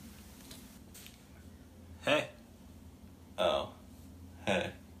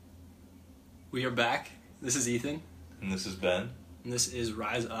We are back. This is Ethan. And this is Ben. And this is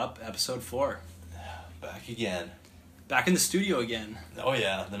Rise Up, episode 4. Back again. Back in the studio again. Oh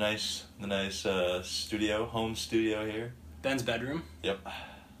yeah, the nice studio, home studio here. Ben's bedroom. Yep.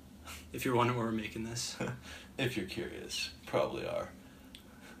 If you're wondering where we're making this. If you're curious, probably are.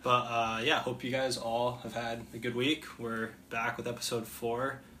 But hope you guys all have had a good week. We're back with episode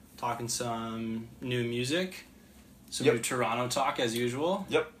 4, talking some new music, some new Toronto talk as usual.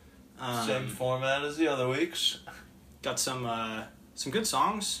 Yep. Same format as the other weeks. Got some good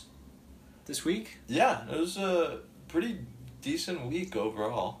songs this week. Yeah, it was a pretty decent week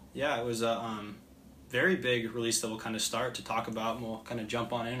overall. Yeah, it was a very big release that we'll kind of start to talk about, and we'll kind of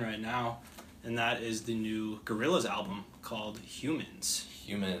jump on in right now. And that is the new Gorillaz album called Humans.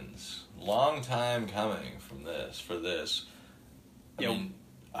 Humans. Long time coming for this. I mean,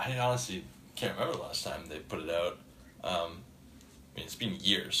 I honestly can't remember the last time they put it out. I mean, it's been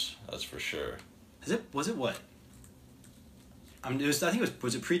years, that's for sure. Was it what? I think it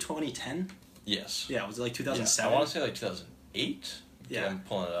was it pre-2010? Yes. Yeah, was it like 2007? Yeah, I want to say like 2008. Yeah. I'm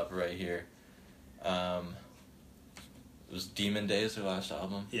pulling it up right here. It was Demon Days, their last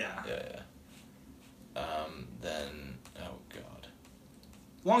album. Yeah. Yeah. Then, oh god.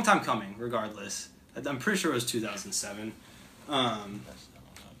 Long time coming, regardless. I'm pretty sure it was 2007. That's not long time.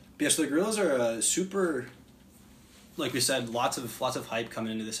 But yeah, so the Gorillaz are super, like we said, lots of hype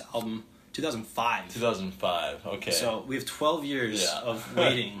coming into this album. 2005. 2005, okay. So we have 12 years of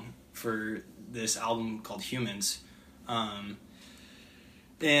waiting for this album called Humans. And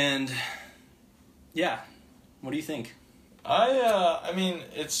yeah, what do you think? I mean,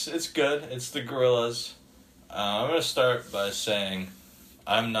 it's good. It's the Gorillaz. I'm going to start by saying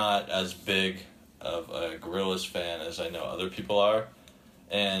I'm not as big of a Gorillaz fan as I know other people are.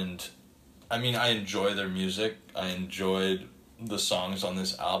 And, I mean, I enjoy their music. I enjoyed the songs on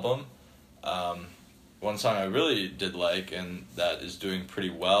this album. One song I really did like, and that is doing pretty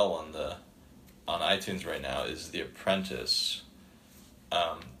well on iTunes right now, is The Apprentice.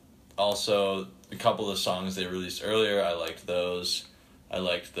 Also, a couple of the songs they released earlier, I liked those. I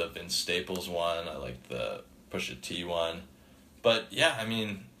liked the Vince Staples one. I liked the Pusha T one. But, yeah, I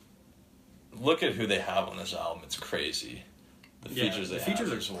mean, look at who they have on this album. It's crazy. The features they have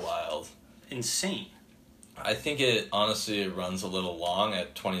are just wild. Insane. I think it runs a little long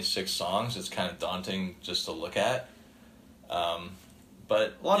at 26 songs. It's kind of daunting just to look at.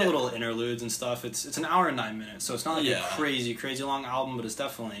 But a lot of little interludes and stuff. It's an hour and 9 minutes, so it's not like a crazy long album, but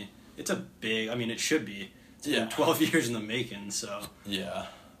it's a big, I mean, it should be. It's been 12 years in the making, so. Yeah.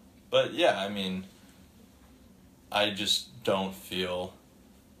 But yeah, I mean, I just don't feel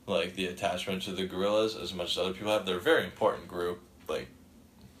like the attachment to the Gorillaz as much as other people have. They're a very important group, like,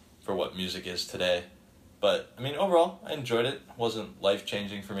 for what music is today. But, I mean, overall, I enjoyed it. It wasn't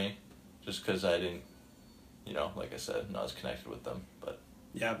life-changing for me, just because I didn't, like I said, not as connected with them. But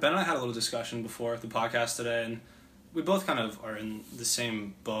yeah, Ben and I had a little discussion before the podcast today, and we both kind of are in the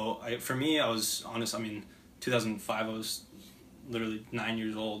same boat. For me, I was honest, 2005, I was literally 9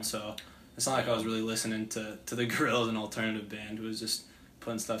 years old, so it's not like I was really listening to the Gorillaz, an alternative band who was just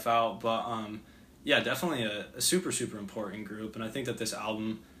putting stuff out. But, definitely a super, super important group, and I think that this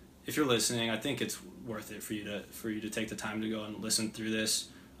album, if you're listening, I think it's worth it for you to take the time to go and listen through this.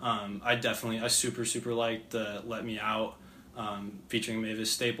 I super, super liked the Let Me Out, featuring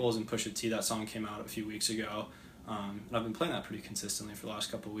Mavis Staples and Pusha T. That song came out a few weeks ago. And I've been playing that pretty consistently for the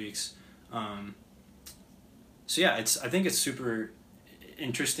last couple of weeks. I think it's super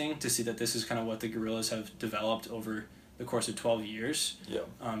interesting to see that this is kind of what the Gorillaz have developed over the course of 12 years. Yeah.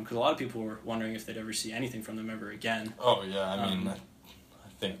 Because a lot of people were wondering if they'd ever see anything from them ever again. Oh, yeah,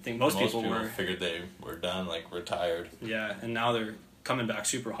 I think most people were figured they were done, like retired. Yeah, and now they're coming back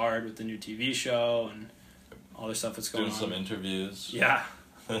super hard with the new TV show and all this stuff that's going on. Doing some interviews. Yeah.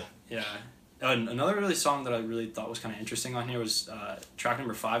 Yeah. Another really song that I really thought was kind of interesting on here was track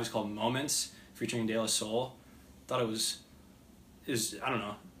number 5 is called Moments, featuring De La Soul. Thought it was I don't know,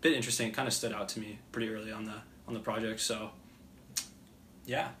 a bit interesting. It kind of stood out to me pretty early on the project, so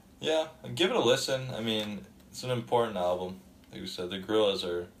yeah. Yeah, give it a listen. I mean, it's an important album. Like we said, the Gorillaz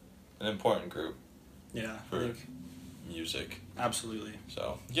are an important group. Yeah, for music. Absolutely.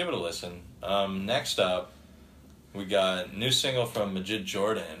 So give it a listen. Next up, we got a new single from Majid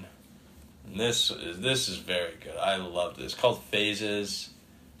Jordan. And this is very good. I love this. It's called Phases,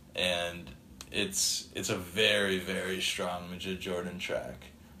 and it's a very, very strong Majid Jordan track.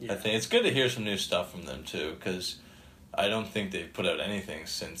 Yeah. I think it's good to hear some new stuff from them too, because I don't think they've put out anything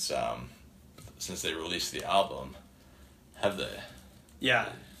since they released the album. Have they? Yeah,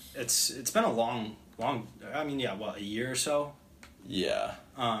 it's been a long. A year or so. Yeah.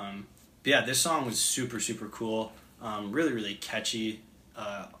 But yeah, this song was super, super cool. Really, really catchy.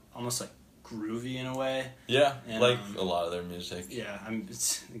 Almost like groovy in a way. Yeah, And, like a lot of their music. Yeah,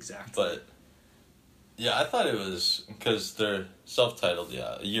 it's exactly. But yeah, I thought it was because they're self-titled.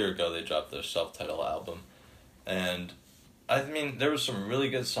 Yeah, a year ago they dropped their self-titled album, and I mean there were some really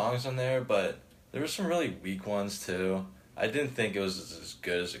good songs on there, but there were some really weak ones too. I didn't think it was as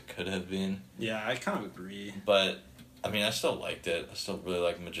good as it could have been. Yeah, I kind of agree. But I mean, I still liked it. I still really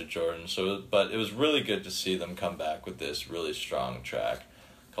like Midget Jordan. But it was really good to see them come back with this really strong track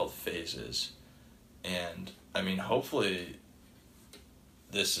called Phases. And I mean, hopefully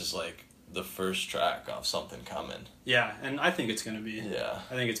this is like the first track off something coming. Yeah, and I think it's gonna be. Yeah.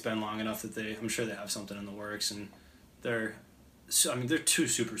 I think it's been long enough that I'm sure they have something in the works, and they're two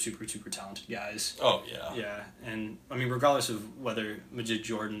super, super, super talented guys. Oh, yeah. Yeah, and I mean, regardless of whether Majid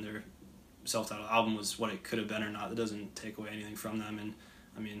Jordan, their self-titled album, was what it could have been or not, that doesn't take away anything from them. And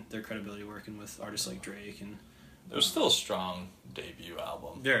I mean, their credibility working with artists like Drake and. It was still a strong debut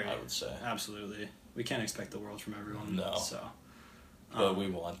album. Very, I would say. Absolutely, we can't expect the world from everyone. No. So. But we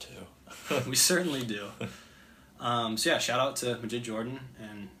want to. We certainly do. So yeah, shout out to Majid Jordan,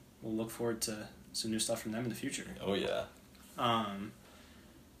 and we'll look forward to some new stuff from them in the future. Oh, yeah.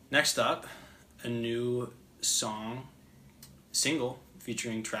 Next up, a new single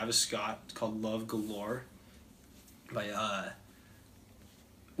featuring Travis Scott. It's called Love Galore by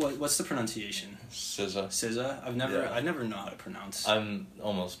what's the pronunciation? SZA. SZA. I never know how to pronounce. I'm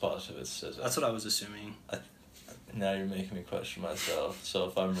almost positive it's SZA. That's what I was assuming. Now you're making me question myself. So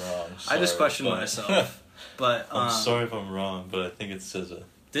if I'm wrong, I just questioned myself. But I'm sorry if I'm wrong, but I think it's SZA.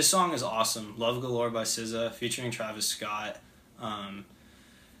 This song is awesome. Love Galore by SZA, featuring Travis Scott.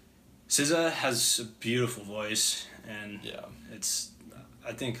 SZA has a beautiful voice, and yeah, it's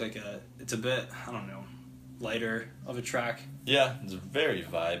I think it's a bit, I don't know, lighter of a track. Yeah, it's very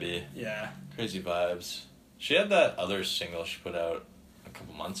vibey. Yeah. Crazy vibes. She had that other single she put out a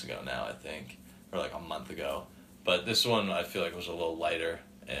couple months ago now, I think, or like a month ago. But this one I feel like was a little lighter,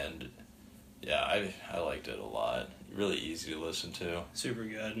 and yeah, I liked it a lot. Really easy to listen to. Super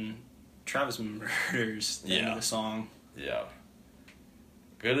good, and Travis murders the end of the song. Yeah.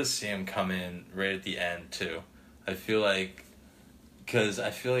 Good to see him come in right at the end too. I feel like, because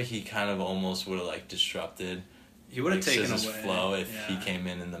I feel like he kind of almost would have like disrupted. He would have taken SZA's away flow if he came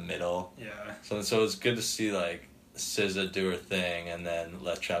in the middle. Yeah. So it's good to see like SZA do her thing and then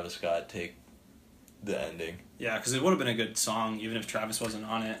let Travis Scott take the ending. Yeah, because it would have been a good song even if Travis wasn't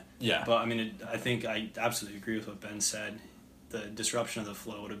on it. Yeah. But I mean, I think I absolutely agree with what Ben said. The disruption of the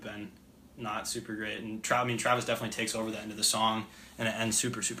flow would have been not super great, and Travis definitely takes over the end of the song, and it ends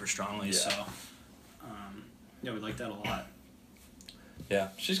super, super strongly. Yeah. So, we like that a lot. Yeah,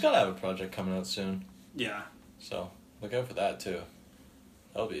 she's gotta have a project coming out soon. Yeah. So look out for that too.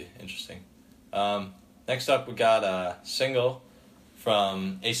 That'll be interesting. Next up, we got a single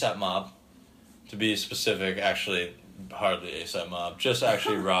from A$AP Mob. To be specific, actually, hardly A$AP Mob. Just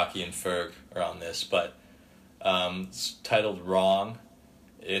actually Rocky and Ferg are on this, but it's titled Wrong.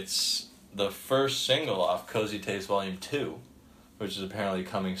 It's the first single off Cozy Tapes Volume 2, which is apparently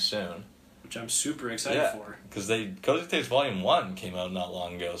coming soon. Which I'm super excited for. Because Cozy Tapes Volume 1 came out not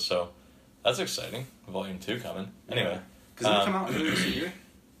long ago, so that's exciting. Volume 2 coming. Anyway. Because it come out earlier this year?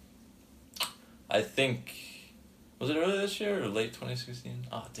 I think... Was it early this year or late 2016?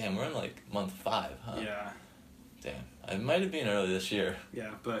 Oh, damn, we're in like month 5, huh? Yeah. Damn. It might have been early this year. Yeah,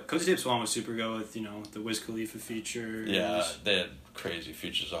 but Cozy Tapes 1 was super good with, the Wiz Khalifa feature. Yeah, they had crazy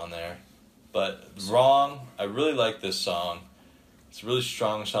features on there. But Wrong, I really like this song. It's a really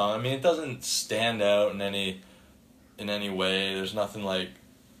strong song. I mean, it doesn't stand out in any way. There's nothing like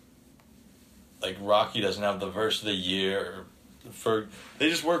Rocky doesn't have the verse of the year. They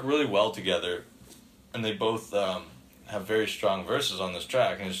just work really well together. And they both have very strong verses on this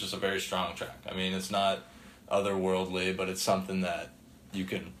track, and it's just a very strong track. I mean, it's not otherworldly, but it's something that you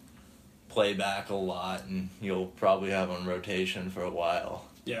can play back a lot, and you'll probably have on rotation for a while.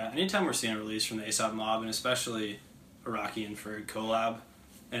 Yeah, anytime we're seeing a release from the A$AP Mob, and especially a Rocky and Ferg collab,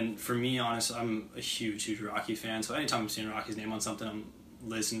 and for me, honestly, I'm a huge, huge Rocky fan, so anytime I'm seeing Rocky's name on something, I'm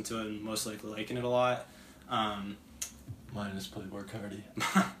listening to it and most likely liking it a lot. Minus Playboy Cardi.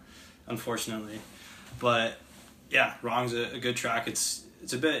 Unfortunately. But yeah, Wrong's a good track. It's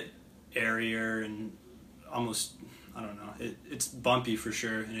a bit airier and almost, I don't know, it's bumpy for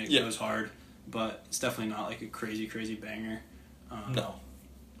sure, and it goes hard, but it's definitely not like a crazy, crazy banger. No.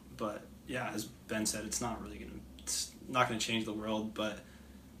 But yeah, as Ben said, it's not gonna change the world, but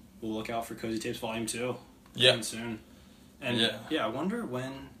we'll look out for Cozy Tapes Volume 2 soon. And I wonder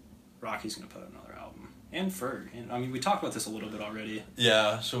when Rocky's gonna put out another album. and Ferg. And I mean, we talked about this a little bit already.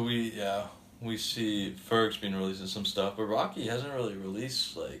 Yeah, so we see Ferg's been releasing some stuff, but Rocky hasn't really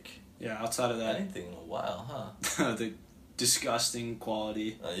released like Outside of that, anything in a while, huh? the disgusting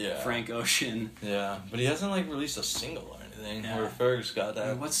quality. Yeah. Frank Ocean. Yeah, but he hasn't like released a single or anything. Yeah. Where Ferg's got that.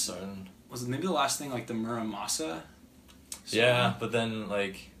 I mean, was it maybe the last thing like the Muramasa? Yeah, but then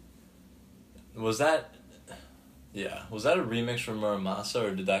like, was that a remix from Muramasa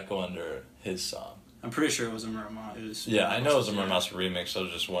or did that go under his song? I'm pretty sure it was a Muramasa. Yeah, I know it was a Muramasa remix. I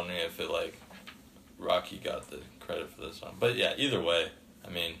was just wondering if it like Rocky got the credit for this song. But yeah, either way, I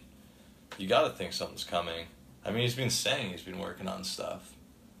mean, you got to think something's coming. I mean, he's been saying he's been working on stuff.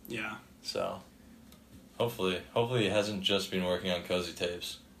 Yeah. So, hopefully he hasn't just been working on Cozy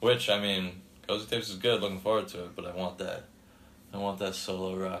Tapes. Which, I mean, Cozy Tapes is good. Looking forward to it. But I want that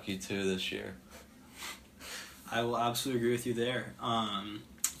solo Rocky too this year. I will absolutely agree with you there.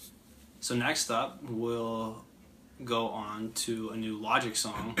 So next up, we'll go on to a new Logic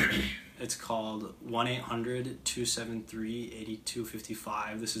song. It's called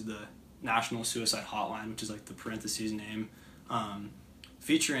 1-800-273-8255. This is the National Suicide Hotline, which is like the parentheses name,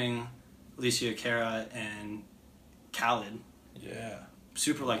 featuring Alicia Cara and Khaled. Yeah.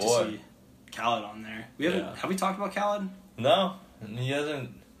 Super like to see Khaled on there. Have we talked about Khaled? No, he hasn't.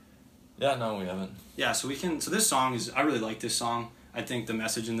 Yeah, no, we haven't. Yeah, so this song is, I really like this song. I think the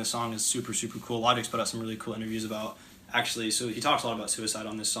message in this song is super, super cool. Logic's put out some really cool interviews about, so he talks a lot about suicide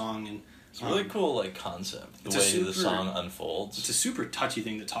on this song, and it's a really cool like concept, the way the song unfolds. It's a super touchy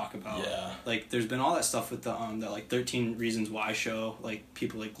thing to talk about. Yeah. Like there's been all that stuff with the that like 13 Reasons Why show, like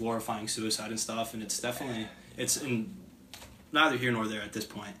people like glorifying suicide and stuff, and it's in neither here nor there at this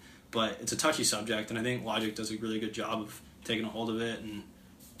point, but it's a touchy subject, and I think Logic does a really good job of taking a hold of it, and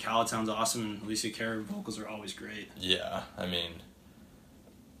Khaled sounds awesome, and Alicia Cara vocals are always great. Yeah, I mean,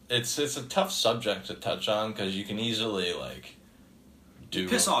 it's a tough subject to touch on because you can easily like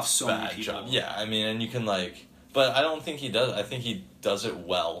piss off so many people. Job. Yeah, I mean, and you can like, but I don't think he does. I think he does it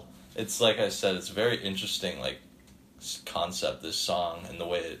well. It's like I said, it's very interesting like concept, this song, and the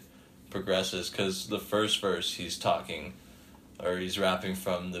way it progresses, because the first verse he's rapping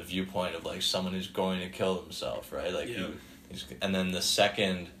from the viewpoint of like someone who's going to kill himself, right? Like and then the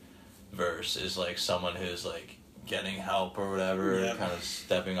second verse is like someone who's like getting help or whatever, kind of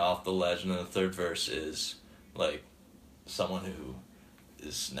stepping off the ledge, and then the third verse is like someone who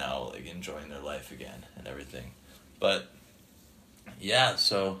is now like enjoying their life again and everything. But yeah,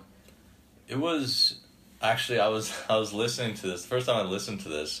 so it was actually I was listening to this. The first time I listened to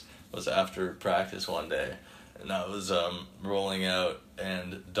this was after practice one day, and I was rolling out,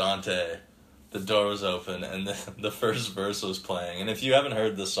 and Dante, the door was open, and the first verse was playing. And if you haven't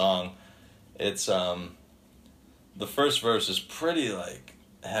heard the song, it's the first verse is pretty like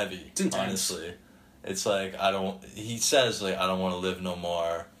heavy. It's intense. Honestly. It's like he says like, I don't want to live no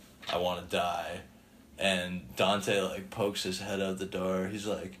more, I want to die. And Dante like pokes his head out the door. He's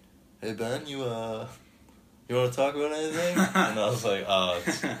like, hey Ben, you want to talk about anything? And I was like, oh,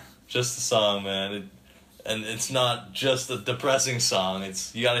 it's just the song, man. And it's not just a depressing song.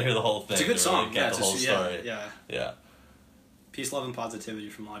 You got to hear the whole thing. It's a good song. Really get the whole story. Yeah. Peace, love, and positivity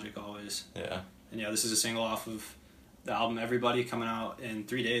from Logic always. Yeah. And this is a single off of the album Everybody, coming out in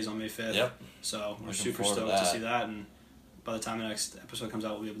 3 days on May 5th. Yep. So we're super stoked to see that, and by the time the next episode comes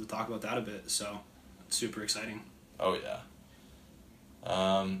out, we'll be able to talk about that a bit. So it's super exciting. Oh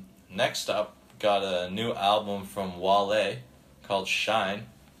yeah. Next up, got a new album from Wale called Shine.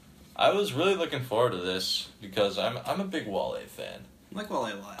 I was really looking forward to this because I'm a big Wale fan. I like Wale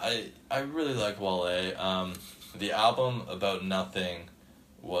a lot. I really like Wale. The album About Nothing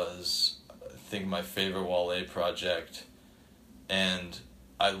was, I think, my favorite Wale project, and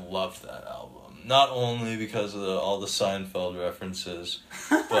I loved that album. Not only because of all the Seinfeld references,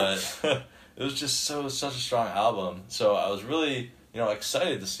 but it was just such a strong album. So I was really,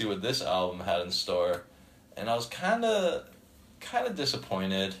 excited to see what this album had in store, and I was kind of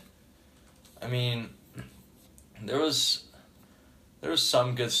disappointed. I mean, there was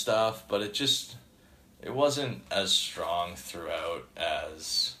some good stuff, but it wasn't as strong throughout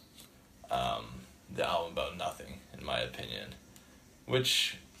as the album About Nothing, in my opinion.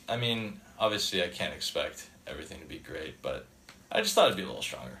 Which, I mean, obviously I can't expect everything to be great, but I just thought it'd be a little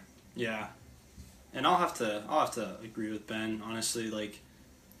stronger. Yeah. And I'll have to agree with Ben, honestly. Like,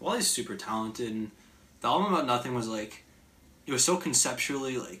 Wale's super talented, and the album About Nothing was like, it was so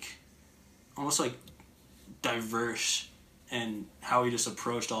conceptually like, almost like diverse, and how he just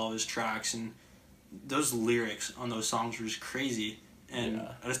approached all of his tracks, and those lyrics on those songs were just crazy. And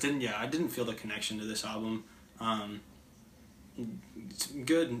I didn't feel the connection to this album. It's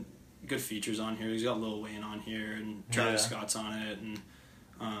good good features on here. He's got Lil Wayne on here, and Travis Yeah. Scott's on it, and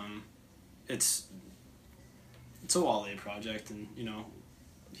it's a Wale project, and you know,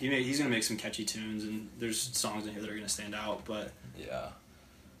 he's gonna make some catchy tunes, and there's songs in here that are gonna stand out. But Yeah.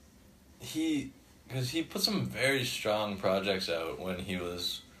 Because he put some very strong projects out when he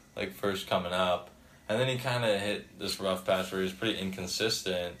was like first coming up, and then he kind of hit this rough patch where he was pretty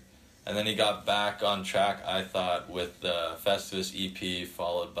inconsistent, and then he got back on track, I thought, with the Festivus EP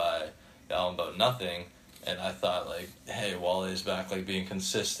followed by the album About Nothing, and I thought like, hey, Wale's back, like being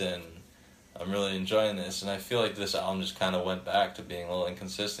consistent. I'm really enjoying this, and I feel like this album just kind of went back to being a little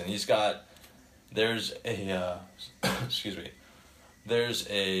inconsistent. There's a excuse me. There's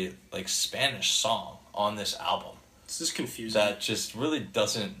a like Spanish song on this album it's just confusing. that just really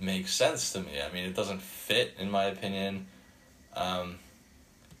doesn't make sense to me. I mean, it doesn't fit in my opinion.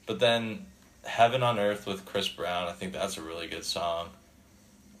 But then Heaven on Earth with Chris Brown, I think that's a really good song.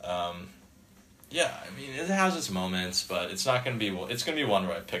 Yeah, I mean, it has its moments, but it's not going to be, it's going to be one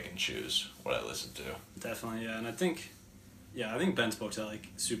where I pick and choose what I listen to. Definitely, yeah. And I think Ben spoke to that, like,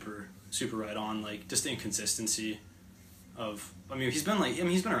 super right on, like, just the inconsistency of, he's been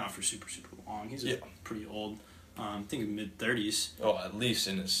around for super long. He's pretty old. I think mid-30s. Oh, at least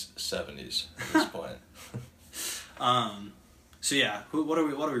in his 70s at this point. So yeah, what are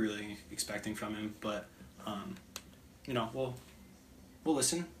we really expecting from him? But, you know, we'll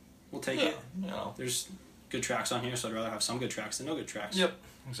listen. We'll take it. You know. There's good tracks on here, so I'd rather have some good tracks than no good tracks. Yep,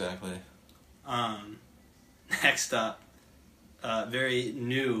 exactly. Next up, very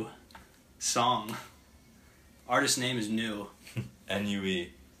new song. Artist name is New. NUE.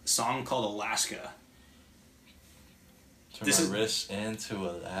 Song called Alaska. Turn my wrists into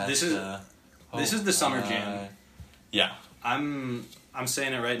Alaska. This is the summer jam. Yeah. I'm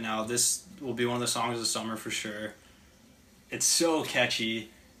saying it right now. This will be one of the songs of the summer for sure. It's so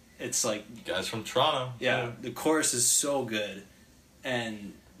catchy. It's like Guys from Toronto. yeah, the chorus is so good,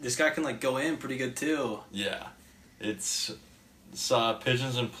 and this guy can like go in pretty good too. Yeah, it's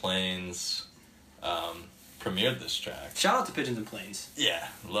Pigeons and Planes premiered this track. Shout out to Pigeons and Planes. Yeah,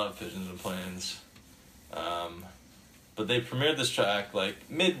 love Pigeons and Planes. But they premiered this track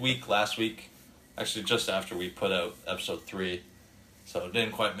like midweek last week, actually just after we put out episode 3, so it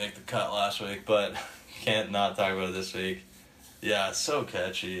didn't quite make the cut last week, but can't not talk about it this week. Yeah, it's so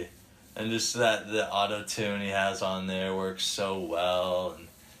catchy, and just the auto-tune he has on there works so well, and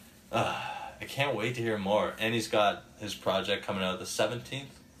I can't wait to hear more. And he's got his project coming out the 17th,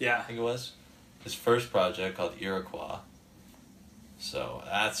 Yeah. I think it was, his first project called Iroquois, so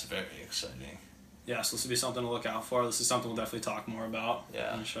that's very exciting. Yeah, so this will be something to look out for. This is something we'll definitely talk more about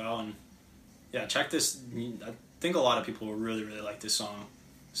on the show, and yeah, check this. I think a lot of people will really, really like this song.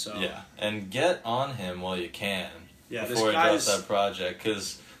 So yeah, and get on him while you can. Yeah, before he this drops guy's that project,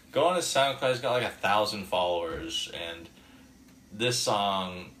 because go on his SoundCloud, he's got like 1,000 followers, and this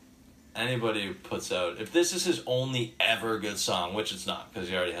song, anybody who puts out, if this is his only ever good song, which it's not, because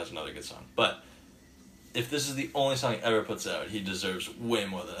he already has another good song, but if this is the only song he ever puts out, he deserves way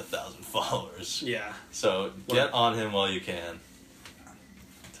more than 1,000 followers. Yeah. So get on him while you can.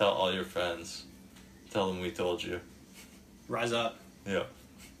 Tell all your friends. Tell them we told you. Rise up. Yeah.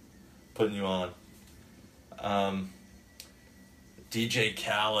 Putting you on. DJ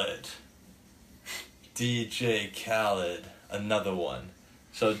Khaled. DJ Khaled. Another one.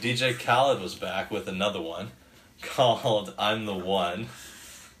 So DJ Khaled was back with another one called I'm the One,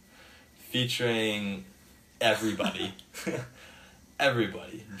 featuring everybody.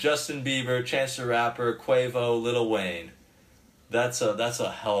 Everybody. Justin Bieber, Chance the Rapper, Quavo, Lil Wayne. That's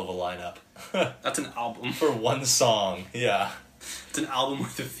a hell of a lineup. That's an album. For one song, yeah. It's an album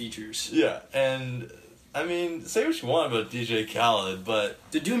with the features. Yeah, and I mean, say what you want about DJ Khaled, but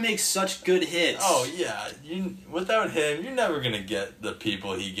the dude makes such good hits. Oh yeah, without him, you're never gonna get the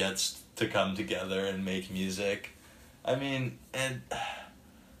people he gets to come together and make music. And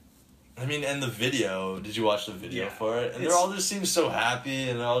the video. Did you watch the video for it? And they're all just seem so happy,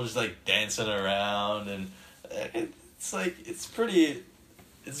 and they're all just like dancing around, and it's pretty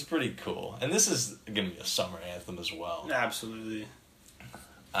cool. And this is gonna be a summer anthem as well. Absolutely.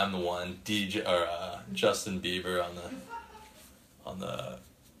 I'm the One, Justin Bieber on the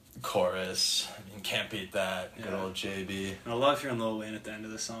chorus. I mean, can't beat that. Good old JB. And I love hearing Lil Wayne at the end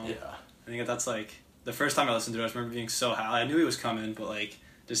of the song. Yeah. I think that's like the first time I listened to it. I remember being so happy. I knew he was coming, but like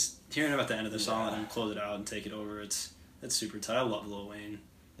just hearing him at the end of the song and then close it out and take it over. It's super tight. I love Lil Wayne.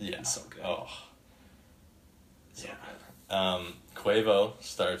 Yeah. It's so good. Oh. So yeah. Good. Quavo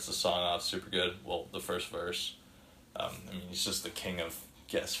starts the song off super good. Well, the first verse. He's just the king of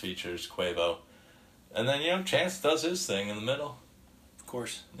guest features, Quavo. And then, Chance does his thing in the middle.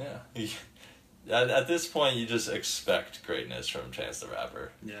 course. Yeah. At this point, you just expect greatness from Chance the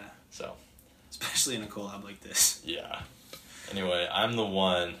Rapper. Yeah. So. Especially in a collab like this. Yeah. Anyway, I'm the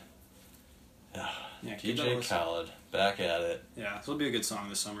one. Yeah, DJ Khaled, back at it. Yeah, this will be a good song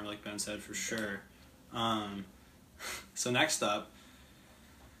this summer, like Ben said, for sure. So next up,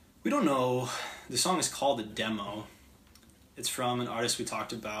 we don't know. The song is called "The Demo." It's from an artist we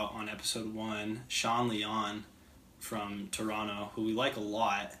talked about on episode 1, Sean Leon from Toronto, who we like a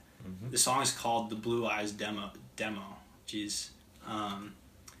lot. Mm-hmm. The song is called "The Blue Eyes Demo." Jeez.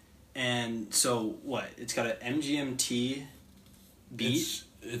 And so what? It's got an MGMT beat.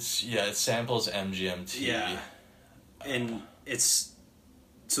 It samples MGMT. Yeah. And it's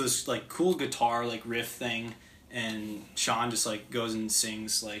so this like cool guitar like riff thing, and Sean just like goes and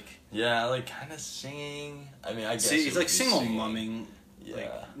sings like kind of singing. I mean, I guess he's like single mumming, yeah,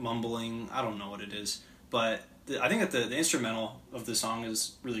 like mumbling. I don't know what it is, but I think that the instrumental of the song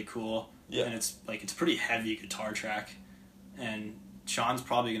is really cool. Yeah, and it's pretty heavy guitar track, and Sean's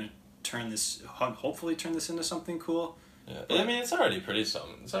probably gonna hopefully turn this into something cool. Yeah, I mean it's already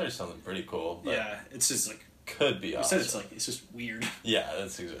something pretty cool. But yeah, it's just like could be awesome. It's just weird. Yeah,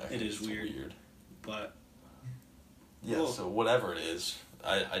 that's exactly. It is weird. But yeah, cool. So whatever it is,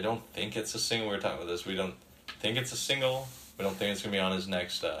 I don't think it's a single. We were talking about this. We don't think it's a single. We don't think it's gonna be on his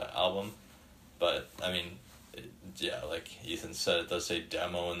next album. But I mean, like Ethan said, it does say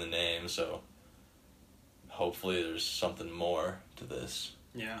demo in the name, so hopefully there's something more to this.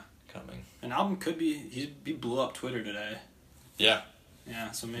 Yeah. Coming. An album could be. He blew up Twitter today. Yeah.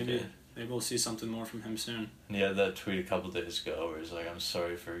 Yeah, so maybe we'll see something more from him soon. And he had that tweet a couple days ago where he's like, "I'm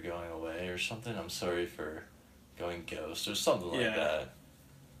sorry for going away" or something. "I'm sorry for going ghost" or something like that.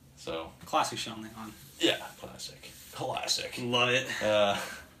 So classic Sean Leon. Yeah, classic. Love it.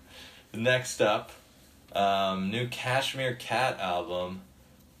 Next up, new Cashmere Cat album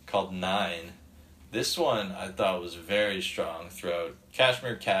called 9. This one I thought was very strong throughout.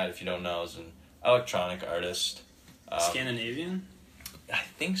 Cashmere Cat, if you don't know, is an electronic artist. Scandinavian? I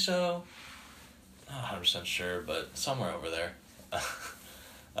think so. Not 100% sure, but somewhere over there.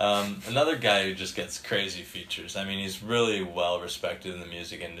 Another guy who just gets crazy features. I mean, he's really well respected in the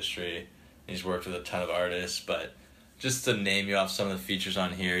music industry. He's worked with a ton of artists, but just to name you off some of the features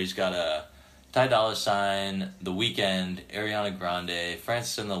on here, he's got a Ty Dolla $ign, The Weeknd, Ariana Grande,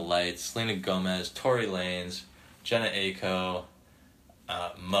 Francis and the Lights, Selena Gomez, Tory Lanez, Jenna Aiko,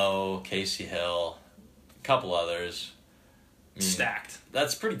 Mo, Casey Hill, a couple others. I mean, stacked.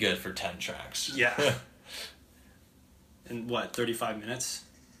 That's pretty good for 10 tracks. Yeah. In 35 minutes?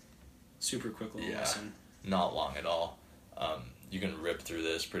 Super quick little listen. Not long at all. You can rip through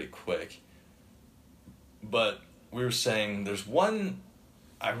this pretty quick. But we were saying there's one...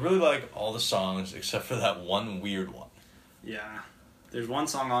 I really like all the songs except for that one weird one. Yeah. There's one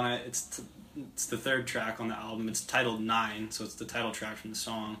song on it. It's the third track on the album. It's titled 9, so it's the title track from the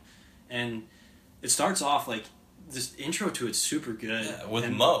song. And it starts off like this intro to it's super good. Yeah, with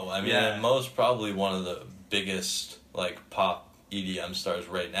Mo. I mean, Mo's probably one of the biggest like pop EDM stars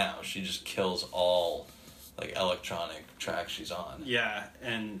right now. She just kills all like electronic tracks she's on. Yeah,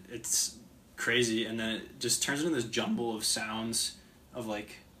 and it's crazy, and then it just turns into this jumble of sounds of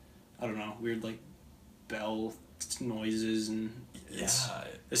like, I don't know, weird like bell noises, and it's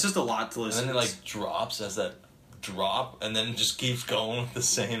just a lot to listen. And then it like drops as that drop, and then it just keeps going with the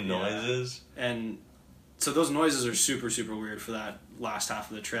same noises. And so those noises are super, super weird for that last half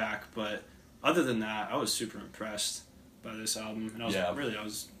of the track, but other than that, I was super impressed by this album, and I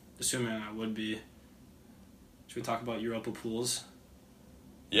was assuming I would be. Should we talk about Europa Pools?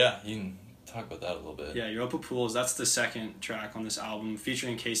 Yeah, you can talk about that a little bit. Yeah, Europa Pools, that's the second track on this album,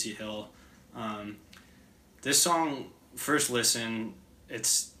 featuring Casey Hill. This song, first listen,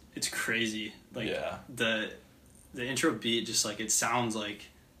 it's crazy. Like the intro beat, just like it sounds like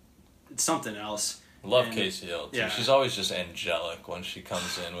it's something else. Love Casey Hill too. Yeah. She's always just angelic when she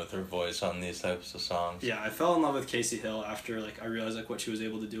comes in with her voice on these types of songs. Yeah, I fell in love with Casey Hill after like I realized like what she was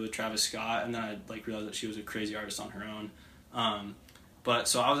able to do with Travis Scott, and then I like realized that she was a crazy artist on her own. But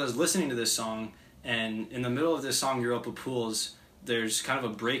so I was listening to this song, and in the middle of this song, Europa Pools, there's kind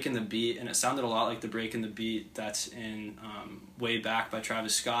of a break in the beat, and it sounded a lot like the break in the beat that's in Way Back by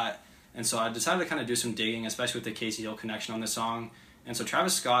Travis Scott. And so I decided to kind of do some digging, especially with the Casey Hill connection on this song. And so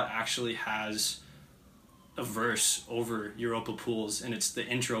Travis Scott actually has a verse over Europa Pools, and it's the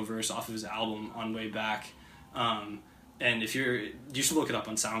intro verse off of his album on Way Back. And you should look it up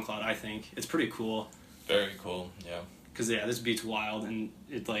on SoundCloud. I think it's pretty cool. Very cool, yeah. Because this beat's wild, and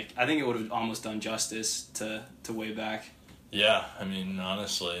it I think it would have almost done justice to Way Back. Yeah, I mean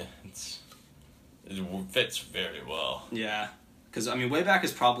honestly, it fits very well. Yeah, because I mean, Way Back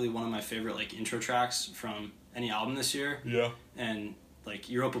is probably one of my favorite like intro tracks from any album this year. Yeah. And like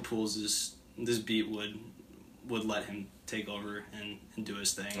Europa Pools is this beat would let him take over and do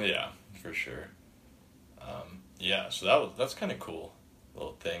his thing. Yeah, for sure. Yeah, so that's kind of cool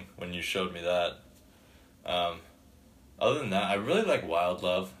little thing when you showed me that. Other than that, I really like Wild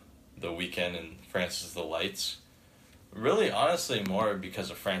Love, The Weeknd and Francis the Lights. Really, honestly, more because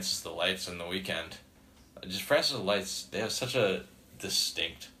of Francis the Lights and The Weeknd. Just Francis the Lights, they have such a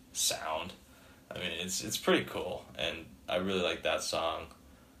distinct sound. I mean, it's pretty cool, and I really like that song.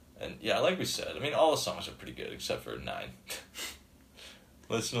 And yeah, like we said, I mean, all the songs are pretty good except for 9.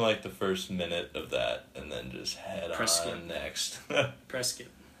 Listen to like the first minute of that, and then just head Press on skip. next. Press skip.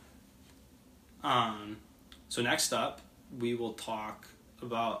 So next up, we will talk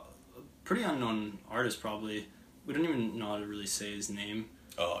about a pretty unknown artist. Probably we don't even know how to really say his name.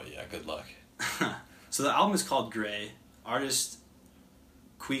 Oh yeah, good luck. So the album is called Grey. Artist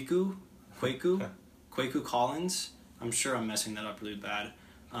Kwaku Collins. I'm sure I'm messing that up really bad.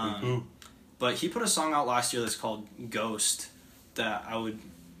 But he put a song out last year that's called Ghost that I would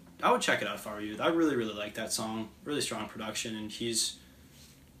check it out if I were you. I really, really like that song. Really strong production, and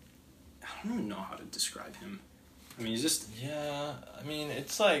I don't even know how to describe him. I mean, he's just... Yeah, I mean,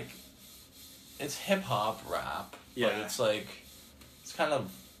 it's like... It's hip-hop rap. Yeah. But it's like... It's kind of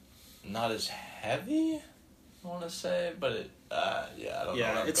not as heavy, I want to say. But it... I don't know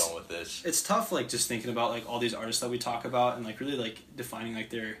where I'm going with this. It's tough, like, just thinking about, like, all these artists that we talk about and, like, really, like, defining, like,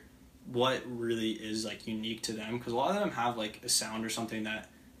 their... What really is, like, unique to them. Because a lot of them have, like, a sound or something that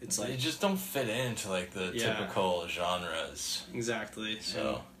it's, like... They just don't fit into, like, the typical genres. Exactly.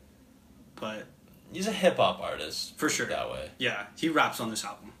 So... But... He's a hip-hop artist. For sure. That way. Yeah, he raps on this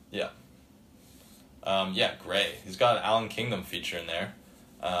album. Yeah. Grey. He's got an Alan Kingdom feature in there,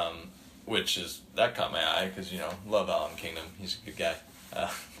 which is... That caught my eye, because, love Alan Kingdom. He's a good guy.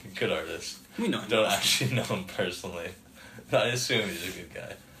 Good artist. We know him. Don't actually know him personally. I assume he's a good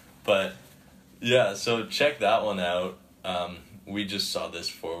guy. But, yeah, so check that one out. We just saw this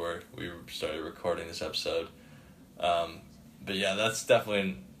before we started recording this episode. But, yeah, that's definitely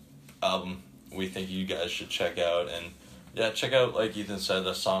an album we think you guys should check out. And, yeah, check out, like Ethan said,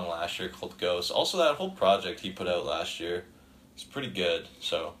 the song last year called Ghost. Also, that whole project he put out last year is pretty good.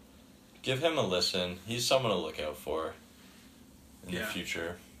 So, give him a listen. He's someone to look out for in the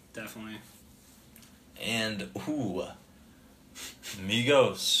future. Definitely. And,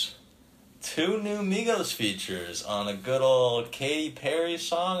 Migos. 2 new Migos features on a good old Katy Perry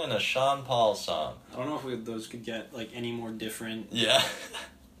song and a Sean Paul song. I don't know if those could get, like, any more different. Yeah.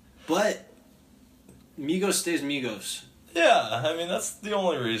 But Migos stays Migos. Yeah, I mean, that's the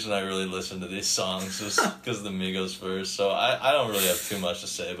only reason I really listen to these songs is because of the Migos verse. So I don't really have too much to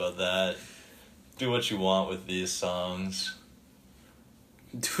say about that. Do what you want with these songs.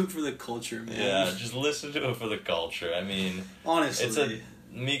 Do it for the culture, man. Yeah, just listen to it for the culture. I mean, honestly,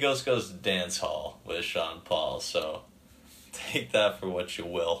 Migos goes dance hall with Sean Paul, so take that for what you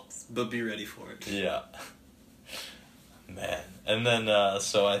will. But be ready for it. Yeah. Man. And then,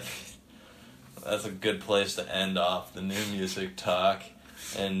 that's a good place to end off the new music talk.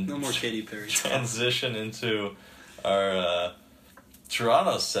 And no more Katy Perry talk. Transition into our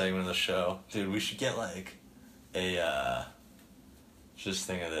Toronto segment of the show. Dude, we should get, like, a, just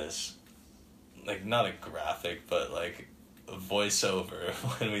think of this. Like, not a graphic, but, like, a voiceover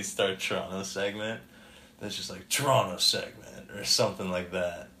when we start Toronto segment. That's just like, Toronto segment, or something like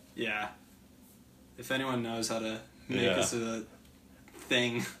that. Yeah. If anyone knows how to make us a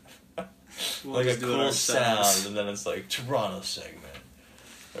thing, we'll like just a do it cool ourselves. sound, and then it's like, Toronto segment.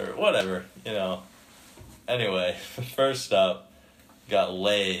 Or whatever, Anyway, first up, got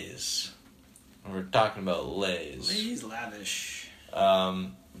Lays. We're talking about Lays. Lays lavish.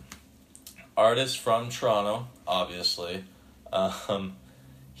 Artist from Toronto, obviously.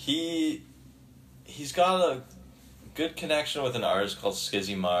 He's got a good connection with an artist called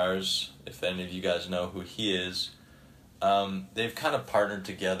Skizzy Mars, if any of you guys know who he is. They've kind of partnered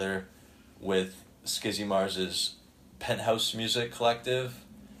together with Skizzy Mars's Penthouse Music Collective,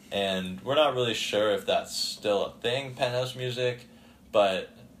 and we're not really sure if that's still a thing, Penthouse Music, but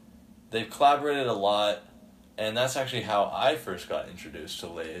they've collaborated a lot, and that's actually how I first got introduced to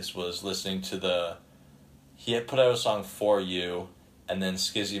Lays, was listening to he had put out a song For You, and then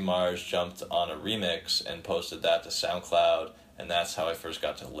Skizzy Mars jumped on a remix and posted that to SoundCloud, and that's how I first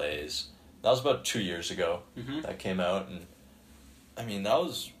got to Lays. That was about 2 years ago that came out, and I mean,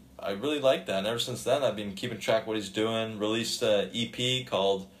 I really liked that, and ever since then I've been keeping track of what he's doing. Released an EP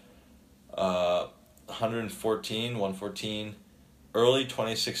called 114, early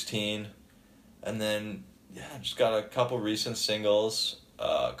 2016, and then yeah, just got a couple recent singles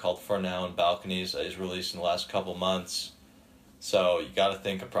called For Now and Balconies that he's released in the last couple months. So you got to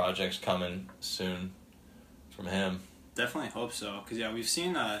think a project's coming soon from him. Definitely hope so. Because, yeah, we've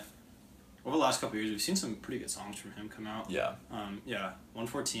seen, over the last couple of years, we've seen some pretty good songs from him come out. Yeah.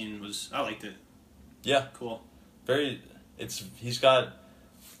 114 I liked it. Yeah. Cool. It's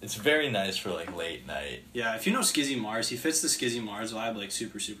very nice for, like, late night. Yeah, if you know Skizzy Mars, he fits the Skizzy Mars vibe, like,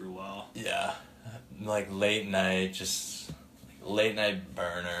 super, super well. Yeah. Like, late night, just, like, late night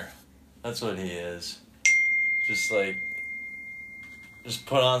burner. That's what he is. Just, like, just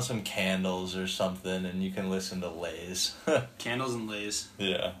put on some candles or something and you can listen to Lays. Candles and Lays.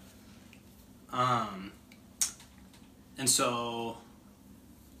 Yeah. And so,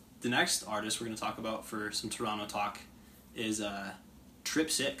 the next artist we're going to talk about for some Toronto talk is Trip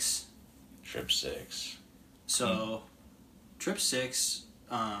Six. Trip Six. So, Trip Six,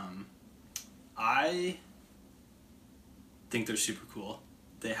 I think they're super cool.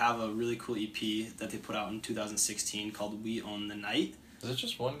 They have a really cool EP that they put out in 2016 called We Own the Night. Is it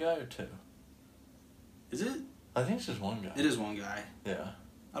just one guy or two? Is it? I think it's just one guy. It is one guy. Yeah.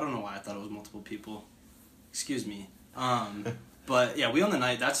 I don't know why I thought it was multiple people. Excuse me. But yeah, We Own the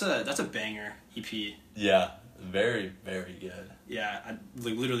Night. That's a banger EP. Yeah. Very, very good. Yeah,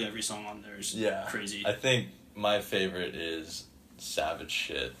 like literally every song on there is crazy. I think my favorite is Savage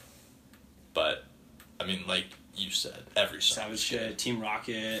Shit. But, I mean, like you said, every song. Savage Shit, Team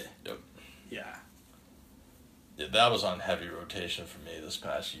Rocket. Yep. Yeah. Yeah, that was on heavy rotation for me this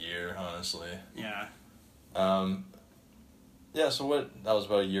past year, honestly. Yeah. Yeah, so that was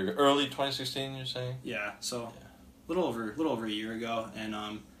about a year ago. Early 2016, you're saying? Yeah, so little over a year ago,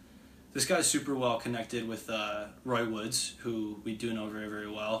 and this guy's super well connected with Roy Woods, who we do know very, very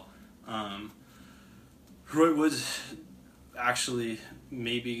well. Roy Woods actually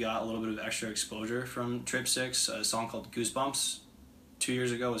maybe got a little bit of extra exposure from Trip Six. A song called Goosebumps 2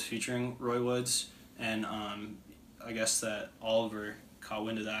 years ago was featuring Roy Woods, and I guess that Oliver caught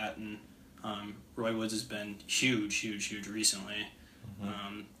wind of that, and Roy Woods has been huge recently.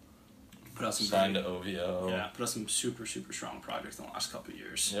 Mm-hmm. Put out some signed to OVO. Yeah, put out some super, super strong projects in the last couple of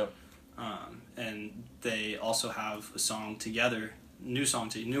years. Yep. And they also have a song together, newer song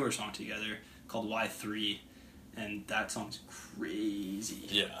together called Y3, and that song's crazy.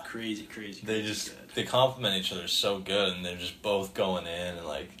 Yeah. Crazy they complement each other so good, and they're just both going in and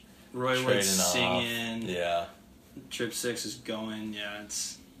like Roy Woods singing. Yeah. Trip Six is going. Yeah,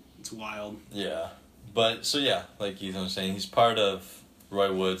 it's wild. Yeah, but so yeah, like Ethan was saying, he's part of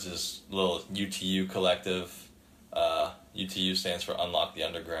Roy Woods' little UTU collective. UTU stands for Unlock the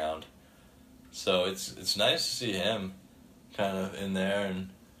Underground. So it's nice to see him kind of in there and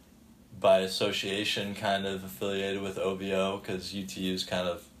by association kind of affiliated with OVO, because UTU is kind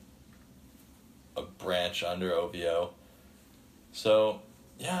of a branch under OVO. So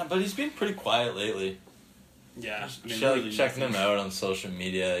yeah, but he's been pretty quiet lately. Yeah, Checking him out on social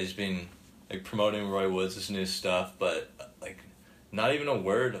media. He's been like promoting Roy Woods' new stuff, but like not even a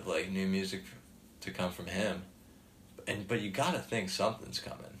word of like new music to come from him. But you gotta think something's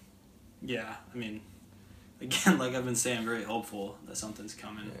coming. Yeah, I mean, again, like I've been saying, I'm very hopeful that something's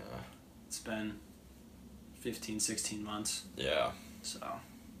coming. Yeah. It's been 15, 16 months. Yeah. So.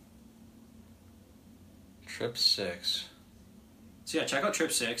 Trip Six. So yeah, check out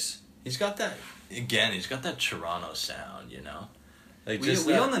Trip Six. He's got that Toronto sound, you know? Like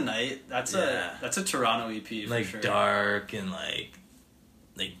we Own the Night, that's a Toronto EP for like sure. Dark and like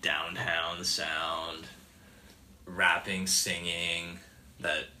downtown sound, rapping, singing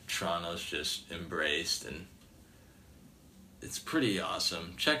that Toronto's just embraced, and it's pretty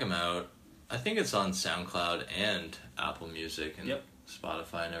awesome. Check him out. I think it's on SoundCloud and Apple Music and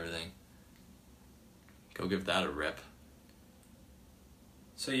Spotify and everything. Go give that a rip.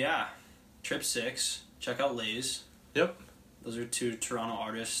 So yeah, Trip Six. Check out Lays. Yep. Those are two Toronto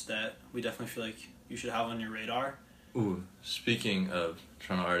artists that we definitely feel like you should have on your radar. Ooh, speaking of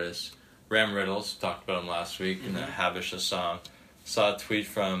Toronto artists, Ram Riddles, talked about him last week in the Habisha song. Saw a tweet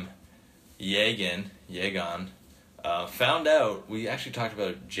from Yagan. Found out, we actually talked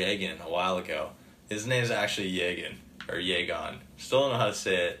about Jagan a while ago. His name's actually Yagan, or Yagon. Still don't know how to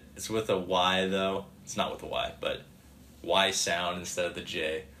say it. It's with a Y though. It's not with a Y, but Y sound instead of the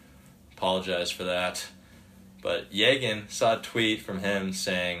J. Apologize for that. But Yagan saw a tweet from him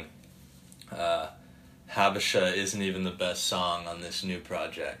saying, Habisha isn't even the best song on this new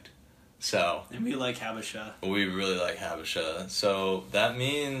project. So. And we like Habisha. We really like Habisha. So that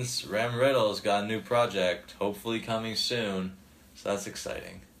means Ram Riddle's got a new project, hopefully coming soon. So that's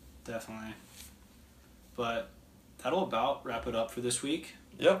exciting. Definitely. But that'll about wrap it up for this week.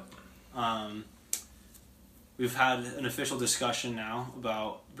 Yep. we've had an official discussion now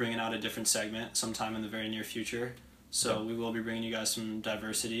about bringing out a different segment sometime in the very near future. So we will be bringing you guys some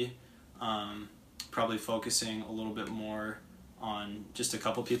diversity, probably focusing a little bit more on just a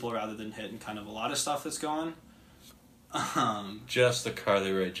couple people rather than hitting kind of a lot of stuff that's going. Just the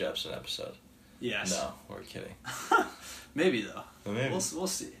Carly Rae Jepsen episode. Yes. No, we're kidding. Maybe though. Maybe. We'll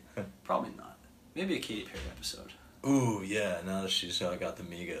see. Probably not. Maybe a Katy Perry episode. Ooh, yeah. Now that she's got the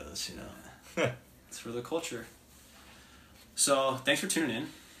Migos, you know. It's for the culture. So thanks for tuning in.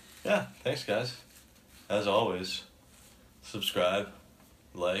 Yeah. Thanks, guys. As always, subscribe,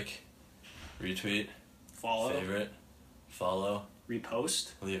 like, retweet, Follow. favorite, follow,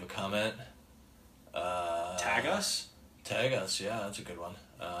 Repost. leave a comment. Tag us. Tag us, yeah, that's a good one.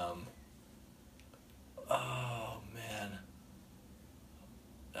 Oh, man.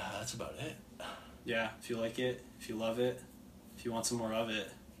 That's about it. Yeah, if you like it, if you love it, if you want some more of it,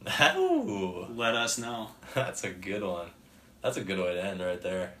 Ooh, let us know. that's a good one. That's a good way to end right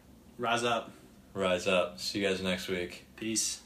there. Rise up. Rise up. See you guys next week. Peace.